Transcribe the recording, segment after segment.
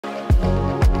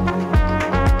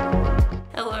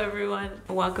everyone,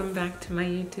 welcome back to my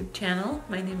YouTube channel.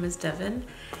 My name is Devon,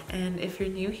 and if you're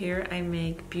new here, I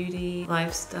make beauty,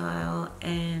 lifestyle,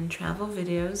 and travel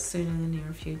videos soon in the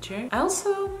near future. I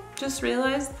also just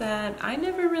realized that I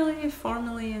never really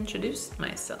formally introduced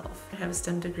myself. I have a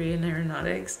STEM degree in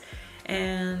aeronautics,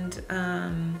 and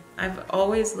I've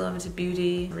always loved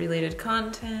beauty related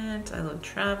content. I love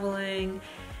traveling,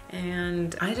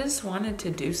 and I just wanted to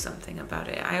do something about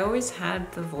it. I always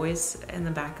had the voice in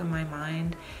the back of my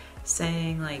mind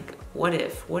saying like, what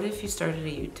if you started a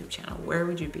YouTube channel? Where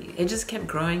would you be? It just kept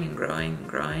growing and growing and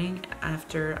growing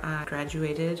after I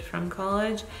graduated from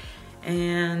college.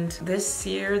 And this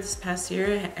past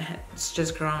year, it's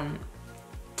just grown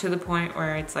to the point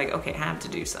where it's like, okay, I have to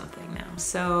do something now.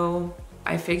 So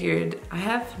I figured I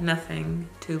have nothing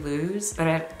to lose, but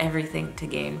I have everything to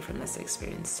gain from this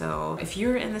experience. So if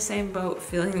you're in the same boat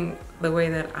feeling the way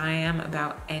that I am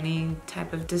about any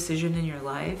type of decision in your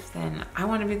life, then I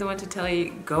want to be the one to tell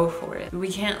you, go for it.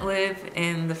 We can't live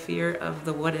in the fear of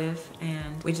the what if,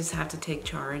 and we just have to take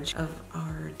charge of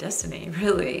our destiny,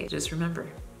 really. Just remember,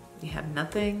 you have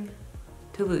nothing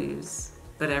to lose,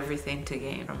 but everything to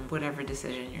gain from whatever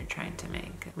decision you're trying to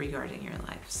make regarding your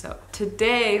life. So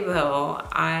today though,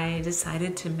 I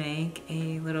decided to make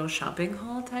a little shopping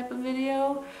haul type of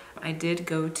video. I did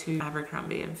go to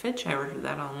Abercrombie Fitch, I ordered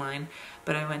that online,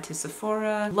 but I went to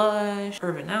Sephora, Lush,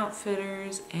 Urban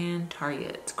Outfitters, and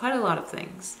Target. It's quite a lot of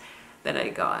things that I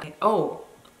got. Oh,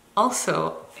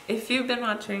 also, if you've been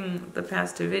watching the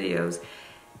past two videos,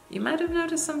 you might have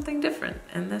noticed something different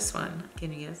in this one.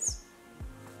 Can you guess?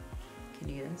 Can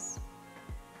you guess?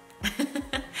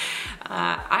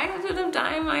 I ended up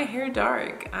dyeing my hair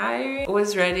dark. I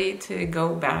was ready to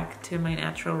go back to my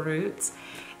natural roots,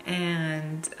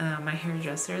 and my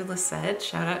hairdresser, Lisette,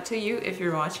 shout out to you if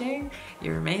you're watching.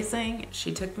 You're amazing.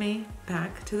 She took me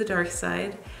back to the dark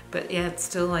side, but yeah, it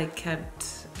still like kept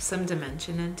some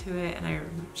dimension into it,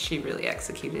 and she really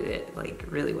executed it like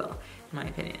really well, in my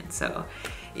opinion. So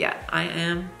yeah, I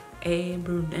am a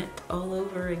brunette all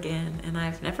over again, and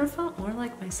I've never felt more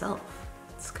like myself.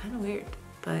 It's kind of weird,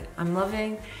 but I'm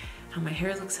loving how my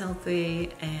hair looks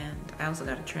healthy, and I also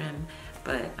got a trim,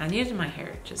 but I needed my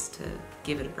hair just to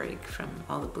give it a break from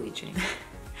all the bleaching.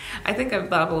 I think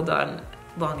I've babbled on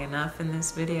long enough in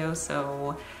this video,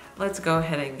 so let's go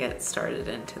ahead and get started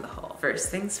into the haul. First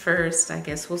things first, I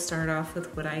guess we'll start off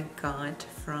with what I got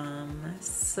from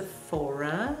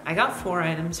Sephora. I got 4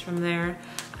 items from there.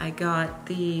 I got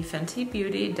the Fenty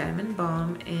Beauty Diamond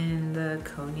Balm in the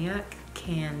Cognac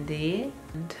Candy.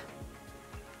 And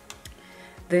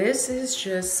this is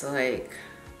just like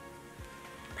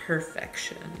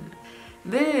perfection.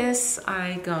 This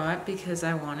I got because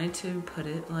I wanted to put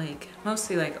it like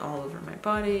mostly like all over my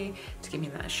body to give me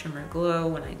that shimmer glow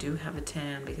when I do have a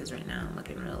tan, because right now I'm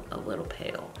looking a little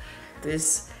pale.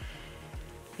 This,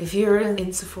 if you're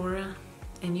in Sephora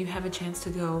and you have a chance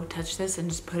to go touch this and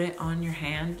just put it on your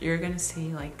hand, you're gonna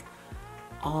see like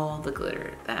all the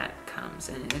glitter that comes,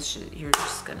 and it's just, you're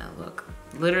just gonna look,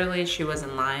 literally she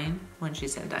wasn't lying when she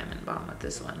said diamond balm with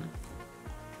this one.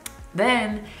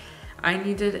 Then I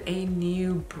needed a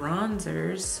new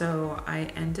bronzer, so I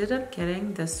ended up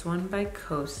getting this one by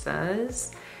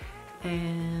Kosas,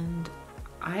 and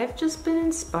I've just been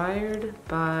inspired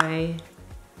by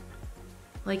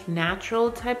like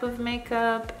natural type of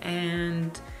makeup,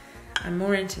 and I'm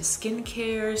more into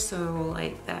skincare, so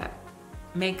like that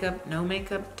makeup, no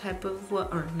makeup type of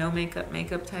look, or no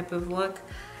makeup type of look,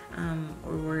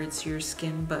 or where it's your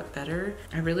skin but better.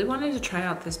 I really wanted to try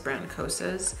out this brand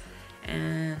Kosas.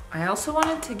 And I also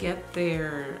wanted to get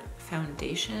their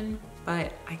foundation,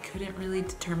 but I couldn't really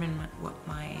determine what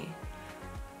my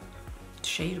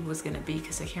shade was gonna be,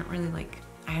 because I can't really like,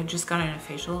 I had just gotten a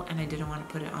facial and I didn't want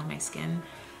to put it on my skin.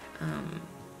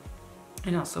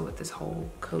 And also with this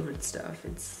whole COVID stuff,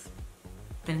 it's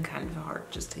been kind of hard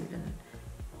just to even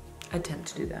attempt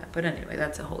to do that. But anyway,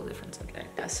 that's a whole different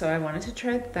subject. So I wanted to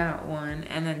try that one.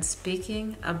 And then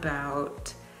speaking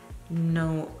about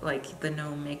no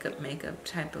makeup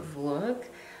type of look,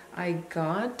 I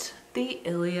got the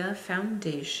Ilia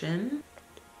foundation.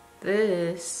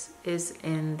 This is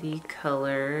in the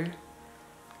color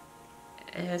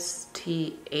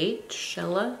STH,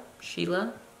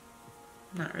 Sheila.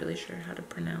 Not really sure how to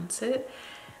pronounce it,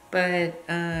 but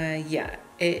yeah,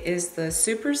 it is the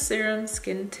Super Serum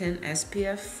Skin Tint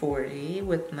SPF 40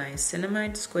 with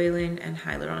niacinamide, squalane, and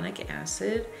hyaluronic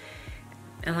acid.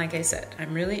 And like I said,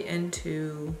 I'm really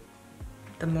into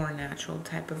the more natural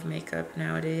type of makeup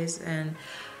nowadays, and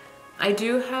I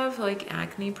do have like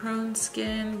acne prone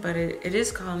skin, but it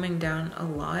is calming down a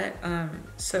lot.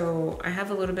 So I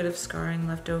have a little bit of scarring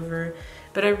left over,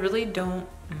 but I really don't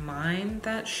mind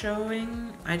that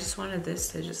showing. I just wanted this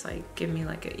to just like give me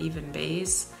like an even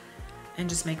base and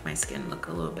just make my skin look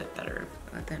a little bit better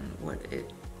than what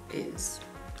it is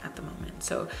at the moment.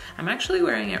 So I'm actually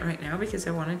wearing it right now because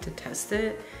I wanted to test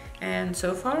it. And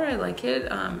so far I like it.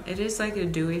 It is like a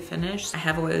dewy finish. I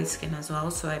have oily skin as well,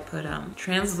 so I put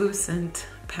translucent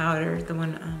powder, the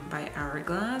one by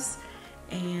Hourglass.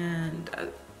 And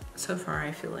so far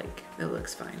I feel like it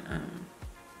looks fine.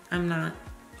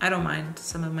 I don't mind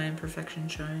some of my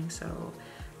imperfections showing, so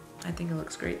I think it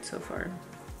looks great so far.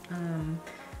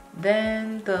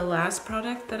 Then the last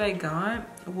product that I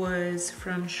got was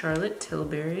from Charlotte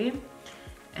Tilbury.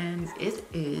 And it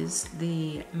is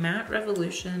the Matte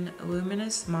Revolution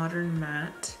Luminous Modern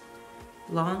Matte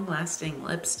Long Lasting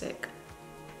Lipstick.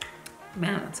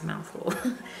 Man, that's a mouthful.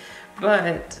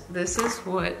 But this is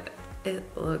what it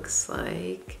looks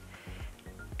like.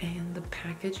 And the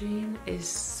packaging is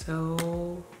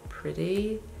so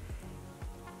pretty.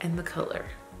 And the color.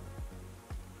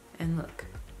 And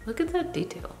look at that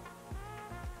detail.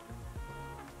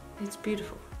 It's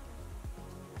beautiful.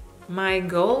 My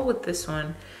goal with this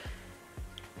one,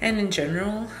 and in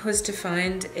general, was to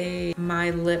find a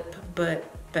my lip but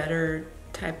better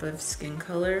type of skin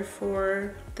color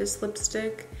for this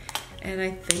lipstick. And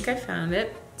I think I found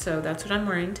it. So that's what I'm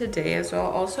wearing today as well.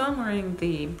 Also, I'm wearing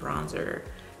the bronzer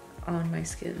on my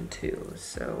skin too.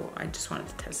 So I just wanted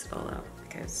to test it all out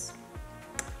because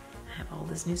I have all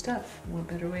this new stuff. What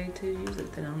better way to use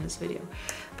it than on this video?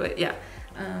 But yeah,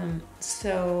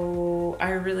 so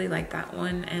I really like that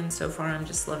one, and so far I'm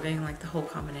just loving like the whole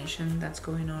combination that's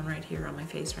going on right here on my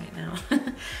face right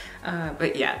now.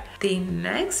 But yeah, the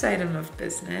next item of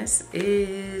business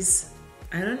is,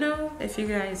 I don't know if you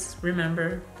guys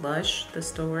remember Lush, the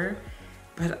store,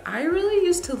 but I really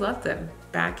used to love them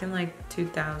back in like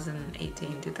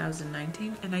 2018,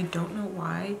 2019, and I don't know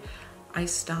why I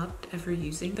stopped ever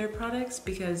using their products,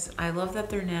 because I love that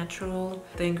they're natural,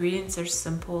 the ingredients are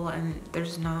simple, and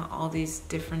there's not all these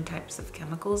different types of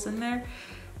chemicals in there.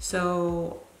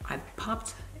 So I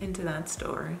popped into that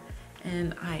store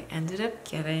and I ended up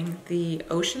getting the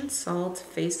Ocean Salt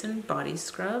Face and Body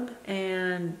Scrub.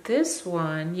 And this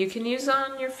one you can use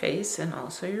on your face and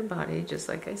also your body, just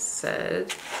like I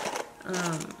said.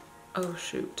 Oh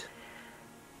shoot.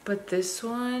 But this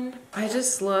one, I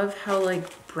just love how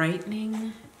like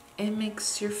brightening it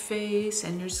makes your face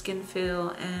and your skin feel.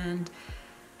 And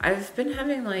I've been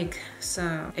having like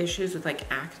some issues with like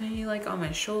acne like on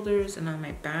my shoulders and on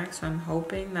my back, so I'm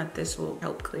hoping that this will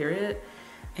help clear it.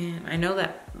 And I know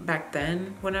that back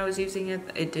then when I was using it,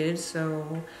 it did,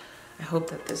 so I hope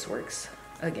that this works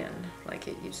again like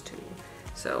it used to.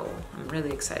 So I'm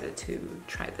really excited to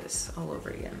try this all over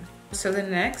again. So the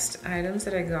next items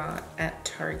that I got at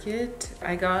Target,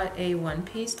 I got a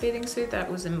one-piece bathing suit that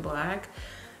was in black.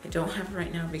 I don't have it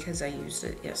right now because I used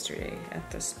it yesterday at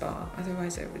the spa.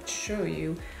 Otherwise I would show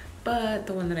you. But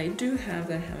the one that I do have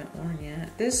that I haven't worn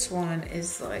yet, this one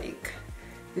is like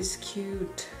this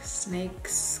cute snake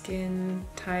skin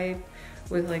type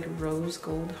with like rose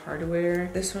gold hardware.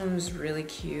 This one was really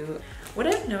cute. What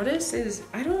I've noticed is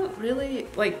I don't really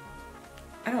like,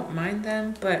 I don't mind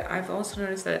them, but I've also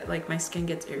noticed that like my skin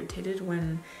gets irritated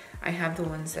when I have the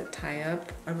ones that tie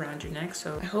up around your neck.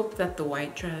 So I hope that the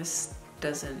white dress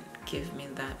doesn't give me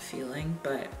that feeling,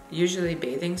 but usually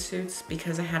bathing suits,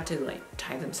 because I have to like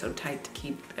tie them so tight to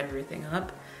keep everything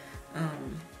up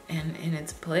and in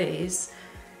its place,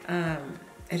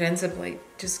 it ends up like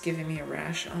just giving me a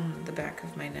rash on the back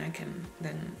of my neck, and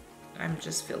then I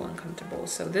just feel uncomfortable.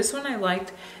 So this one I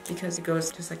liked because it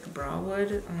goes just like a bra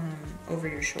would over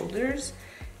your shoulders,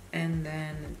 and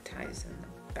then ties in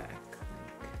the back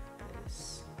like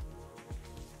this.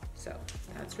 So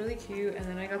that's really cute. And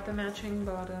then I got the matching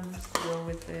bottoms to go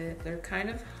with it. They're kind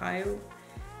of high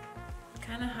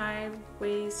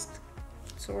waist,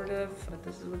 sort of, but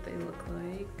this is what they look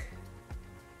like.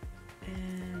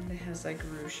 And it has like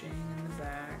ruching in the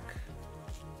back.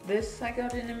 This I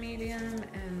got in a medium,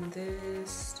 and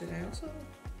this,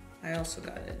 I also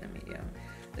got it in a medium.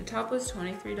 The top was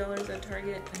 $23 at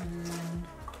Target, and then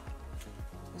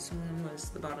this one was,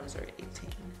 the bottoms are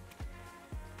 $18.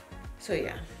 So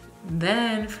yeah.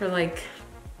 Then for like,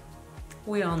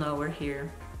 we all know we're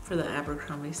here for the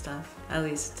Abercrombie stuff. At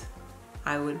least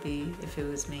I would be if it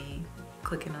was me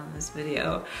clicking on this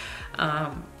video.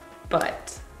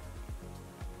 But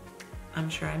I'm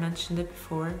sure I mentioned it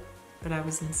before, but I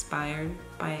was inspired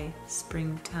by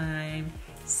springtime,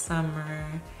 summer,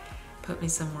 put me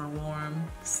somewhere warm,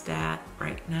 stat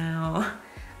right now.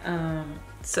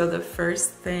 So the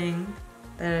first thing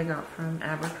that I got from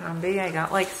Abercrombie, I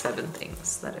got like 7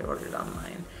 things that I ordered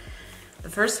online. The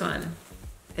first one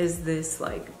is this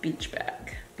like beach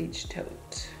bag, beach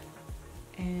tote.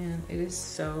 And it is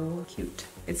so cute.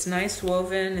 It's nice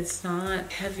woven, it's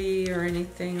not heavy or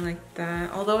anything like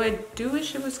that. Although I do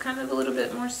wish it was kind of a little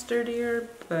bit more sturdier,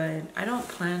 but I don't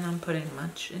plan on putting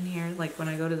much in here. Like when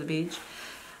I go to the beach,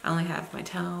 I only have my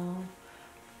towel,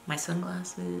 my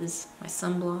sunglasses, my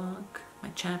sunblock, my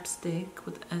chapstick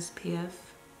with SPF,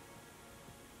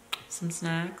 some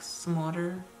snacks, some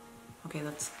water. Okay,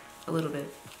 that's a little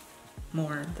bit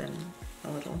more than a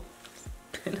little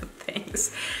bit of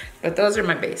things. But those are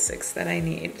my basics that I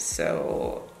need.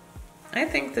 So I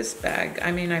think this bag,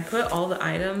 I mean, I put all the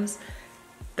items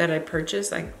that I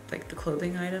purchased, like the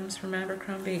clothing items from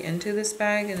Abercrombie, into this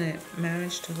bag, and it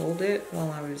managed to hold it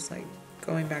while I was like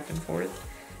going back and forth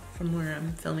from where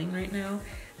I'm filming right now.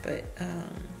 But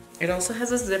it also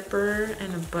has a zipper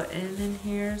and a button in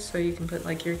here, so you can put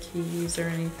like your keys or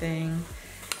anything.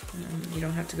 You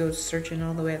don't have to go searching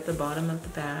all the way at the bottom of the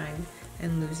bag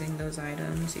and losing those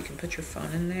items. You can put your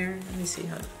phone in there. Let me see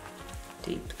how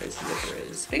deep this zipper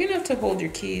is. Big enough to hold your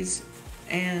keys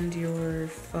and your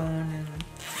phone and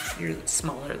your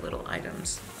smaller little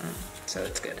items. So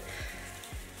it's good.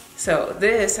 So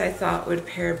this I thought would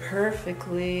pair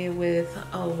perfectly with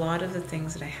a lot of the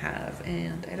things that I have.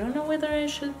 And I don't know whether I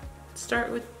should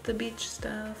start with the beach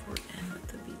stuff or end with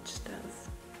the beach stuff.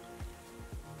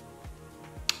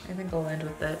 I think I'll end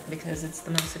with that because it's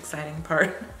the most exciting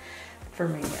part for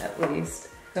me, at least.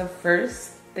 The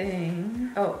first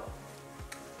thing, oh,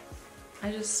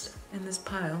 I just, in this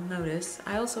pile, notice,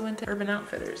 I also went to Urban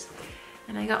Outfitters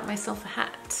and I got myself a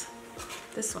hat,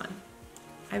 this one.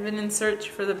 I've been in search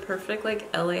for the perfect like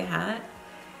LA hat,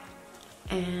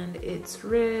 and it's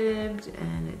ribbed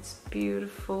and it's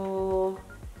beautiful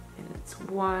and it's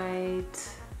white.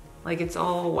 Like it's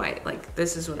all white, like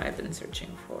this is what I've been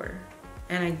searching for.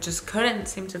 And I just couldn't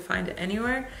seem to find it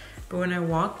anywhere. But when I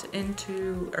walked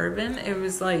into Urban, it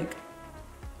was like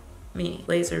me,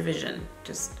 laser vision.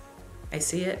 Just, I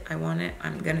see it, I want it,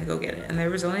 I'm gonna go get it. And there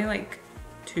was only like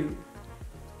two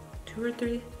or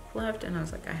three left, and I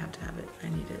was like, I have to have it, I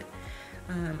need it.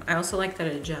 I also like that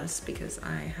it adjusts because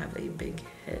I have a big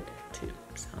head too,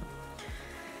 so.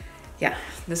 Yeah,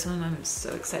 this one I'm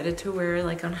so excited to wear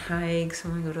like on hikes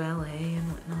when we go to LA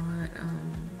and whatnot.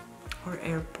 Or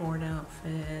airport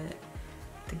outfit.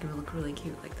 I think it would look really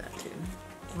cute like that too.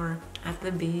 Or at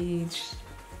the beach,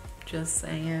 just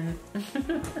saying.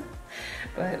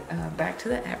 But back to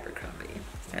the Abercrombie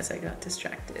as I got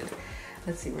distracted.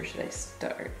 Let's see, where should I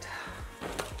start?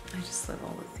 I just love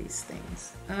all of these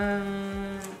things.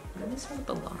 Let me start with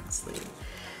the long sleeve.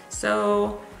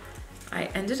 So I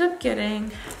ended up getting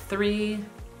 3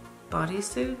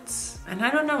 bodysuits, and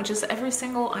I don't know, just every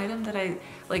single item that I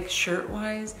like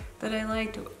shirt-wise that I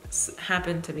liked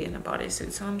happened to be in a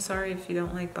bodysuit. So I'm sorry if you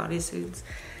don't like bodysuits,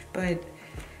 but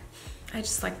I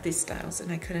just like these styles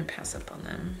and I couldn't pass up on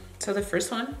them. So the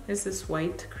first one is this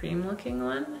white cream looking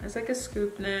one. It's like a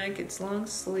scoop neck, it's long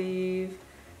sleeve.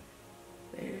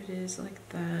 There it is, like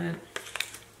that.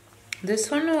 This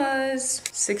one was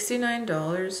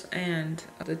 $69, and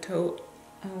the tote,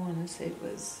 I want to say it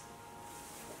was,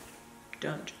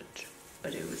 don't judge,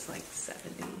 but it was like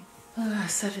 $79.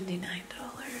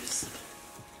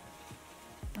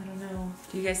 I don't know.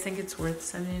 Do you guys think it's worth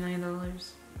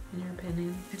 $79 in your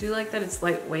opinion? I do like that it's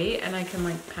lightweight and I can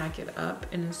like pack it up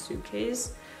in a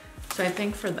suitcase. So I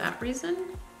think for that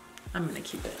reason, I'm gonna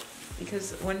keep it.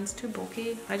 Because when it's too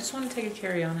bulky, I just want to take a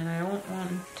carry-on and I don't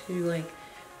want to like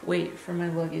wait for my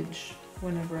luggage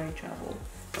whenever I travel.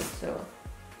 So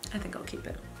I think I'll keep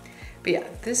it. But yeah,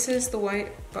 this is the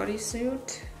white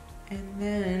bodysuit. And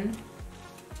then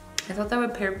I thought that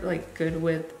would pair like good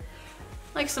with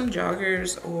like some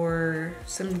joggers or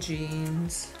some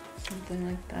jeans, something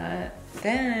like that.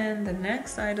 Then the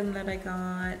next item that I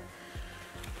got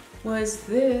was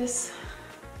this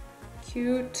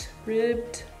cute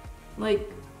ribbed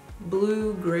like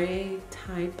blue-gray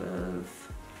type of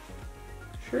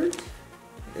shirt.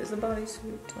 It is a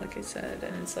bodysuit, like I said,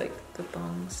 and it's like the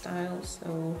thong style,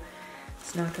 so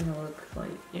it's not gonna look like,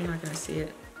 you're not gonna see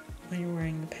it when you're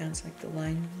wearing the pants, like the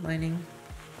lining.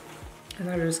 I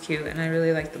thought it was cute, and I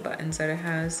really like the buttons that it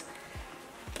has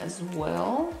as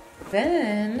well.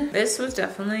 Then this was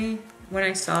definitely, when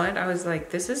I saw it, I was like,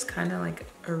 this is kind of like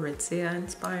Aritzia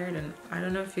inspired, and I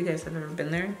don't know if you guys have ever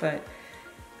been there, but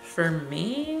for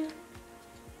me,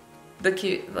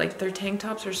 like their tank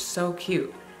tops are so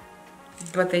cute,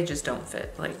 but they just don't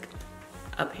fit. Like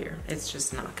up here. It's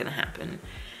just not gonna happen.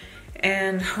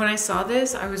 And when I saw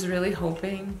this, I was really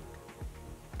hoping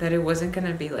that it wasn't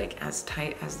gonna be like as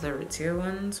tight as the Aritzia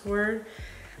ones were.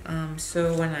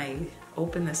 So when I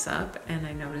opened this up and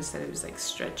I noticed that it was like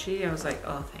stretchy, I was like,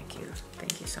 oh, thank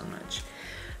you so much.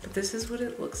 But this is what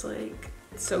it looks like.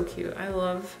 It's so cute. I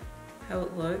love how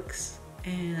it looks,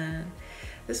 and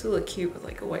this will look cute with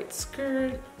like a white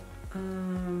skirt,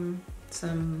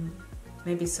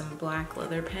 maybe some black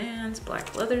leather pants,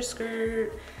 black leather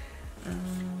skirt,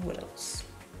 what else?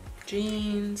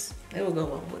 Jeans. It will go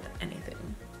well with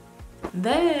anything.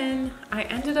 Then I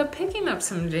ended up picking up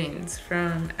some jeans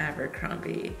from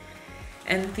Abercrombie,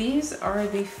 and these are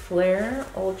the Flare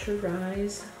Ultra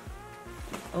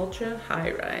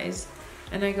High Rise,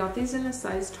 and I got these in a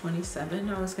size 27.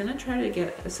 I was gonna try to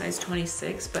get a size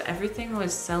 26, but everything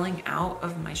was selling out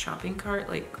of my shopping cart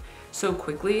like so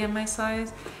quickly in my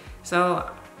size.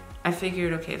 So I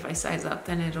figured, okay, if I size up,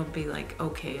 then it'll be like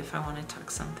okay if I want to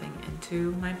tuck something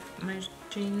into my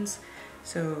jeans,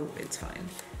 so it's fine.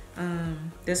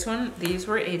 These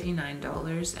were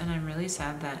 $89, and I'm really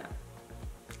sad that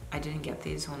I didn't get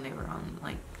these when they were on,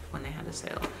 like when they had a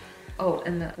sale. Oh,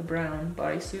 and the brown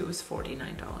bodysuit was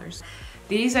 $49.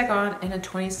 These I got in a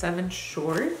 27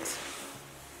 short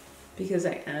because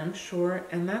I am short,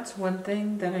 and that's one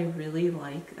thing that I really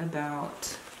like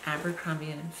about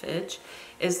Abercrombie and Fitch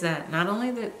is that not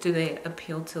only do they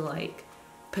appeal to like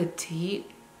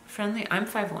petite friendly, I'm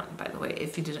 5'1" by the way,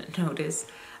 if you didn't notice,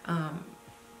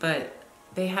 but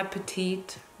they have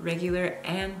petite, regular,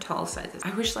 and tall sizes.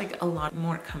 I wish like a lot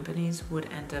more companies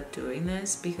would end up doing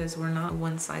this because we're not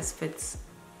one size fits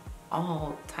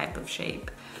all type of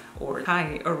shape or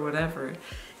height or whatever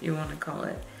you want to call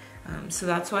it. So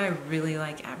that's why I really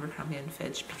like Abercrombie and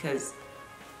Fitch, because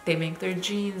they make their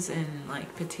jeans in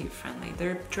like petite friendly,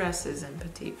 their dresses in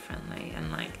petite friendly,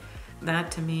 and like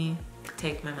that to me,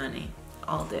 take my money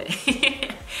all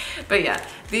day. But yeah,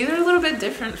 these are a little bit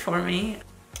different for me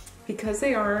because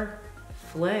they are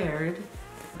flared,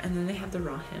 and then they have the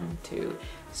raw hem too.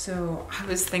 So I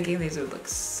was thinking these would look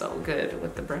so good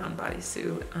with the brown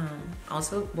bodysuit.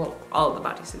 Also, well, all of the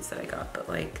bodysuits that I got, but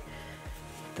like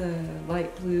the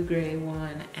light blue gray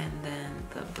one and then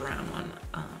the brown one,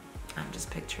 I'm just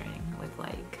picturing with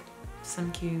like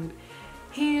some cute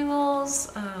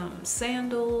heels,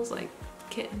 sandals, like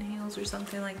kitten heels or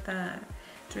something like that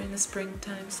during the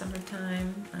springtime,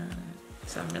 summertime.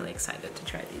 So I'm really excited to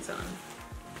try these on.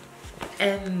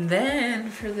 And then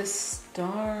for the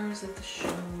stars of the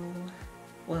show,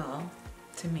 well,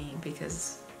 to me,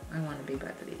 because I want to be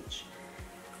by the beach.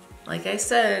 Like I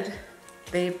said,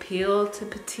 they appeal to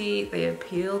petite, they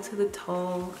appeal to the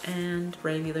tall and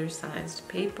regular sized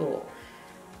people.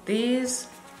 These,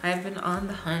 I've been on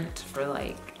the hunt for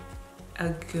like a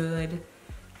good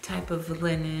type of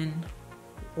linen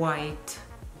white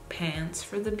pants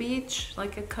for the beach,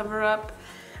 like a Coverup.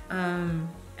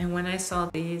 And when I saw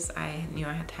these, I knew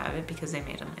I had to have it because they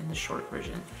made them in the short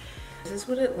version. This is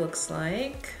what it looks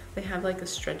like. They have like a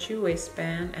stretchy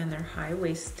waistband and they're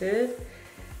high-waisted.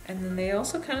 And then they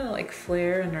also kind of like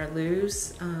flare and are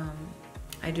loose.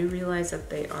 I do realize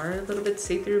that they are a little bit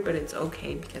see-through, but it's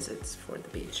okay because it's for the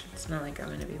beach. It's not like I'm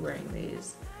gonna be wearing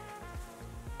these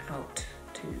out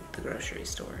to the grocery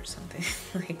store or something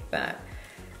like that.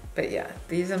 But yeah,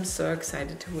 these I'm so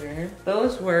excited to wear.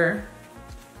 Those were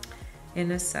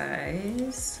in a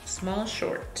size small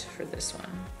short for this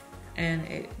one, and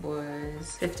it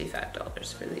was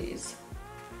 $55 for these.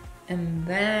 And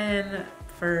then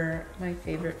for my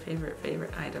favorite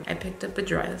item, I picked up a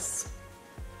dress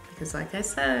because like I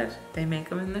said, they make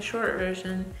them in the short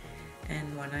version,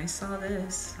 and when I saw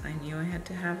this, I knew I had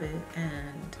to have it,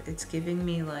 and it's giving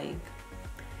me like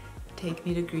take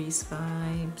me to Greece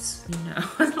vibes, you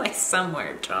know, like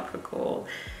somewhere tropical.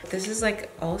 This is like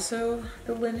also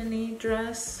the linen-y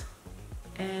dress,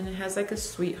 and it has like a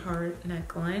sweetheart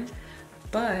neckline,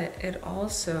 but it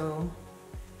also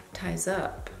ties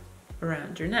up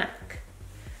around your neck.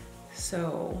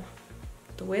 So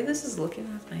the way this is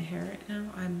looking with my hair right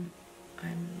now, I'm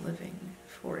living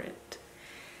for it.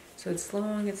 So it's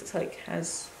long, it's like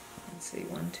has, let's see,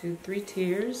 1, 2, 3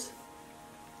 tiers.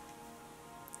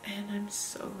 And I'm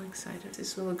so excited.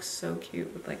 This will look so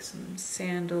cute with like some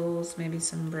sandals, maybe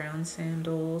some brown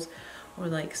sandals, or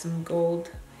like some gold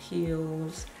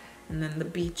heels, and then the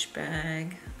beach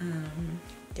bag.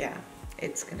 Yeah,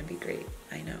 it's gonna be great.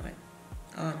 I know it.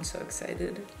 Oh, I'm so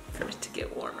excited for it to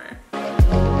get warmer.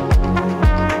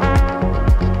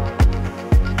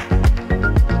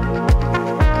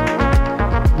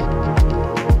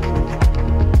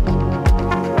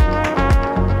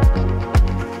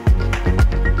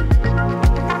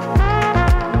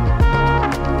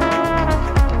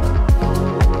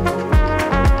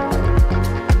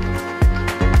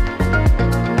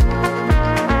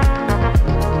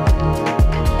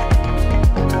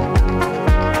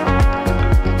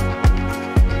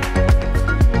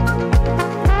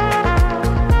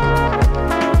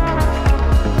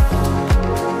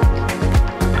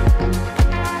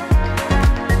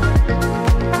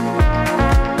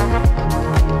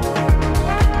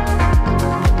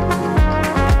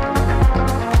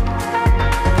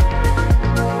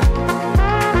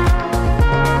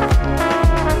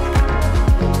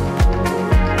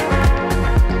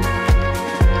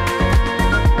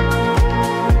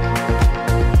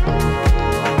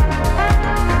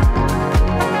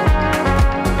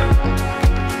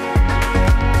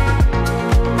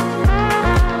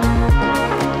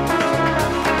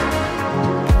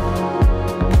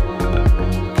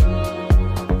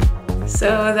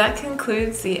 So that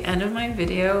concludes the end of my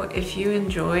video. If you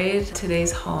enjoyed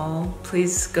today's haul,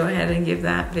 please go ahead and give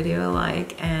that video a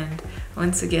like. And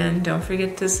once again, don't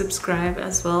forget to subscribe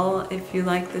as well if you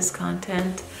like this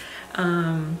content.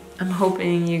 I'm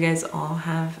hoping you guys all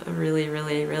have a really,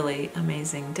 really, really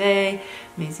amazing day,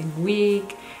 amazing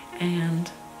week, and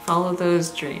follow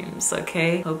those dreams,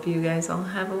 okay? Hope you guys all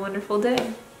have a wonderful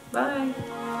day.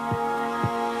 Bye.